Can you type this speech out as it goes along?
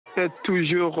C'est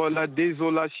toujours la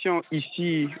désolation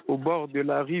ici au bord de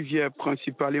la rivière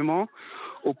principalement,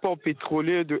 au port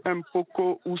pétrolier de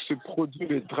Mpoko où se produit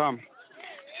le drame.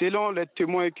 Selon les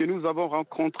témoins que nous avons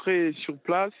rencontrés sur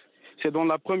place, c'est dans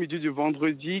l'après-midi du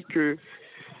vendredi que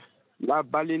la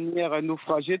baleinière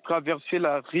naufragée traversait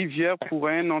la rivière pour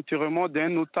un enterrement d'un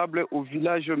notable au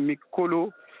village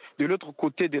Mekolo de l'autre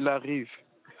côté de la rive.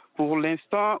 Pour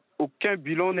l'instant, aucun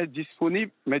bilan n'est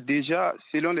disponible, mais déjà,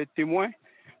 selon les témoins,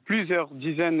 plusieurs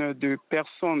dizaines de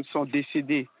personnes sont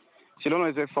décédées. Selon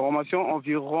les informations,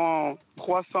 environ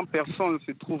 300 personnes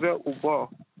se trouvaient au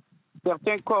bord.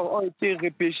 Certains corps ont été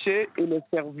repêchés et les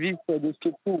services de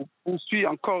secours poursuivent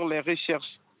encore les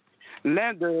recherches.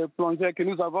 L'un des plongeurs que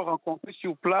nous avons rencontré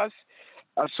sur place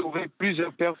a sauvé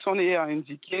plusieurs personnes et a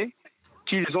indiqué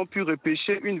qu'ils ont pu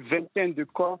repêcher une vingtaine de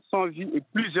corps sans vie et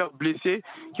plusieurs blessés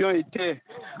qui ont été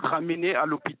ramenés à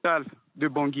l'hôpital de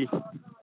Bangui.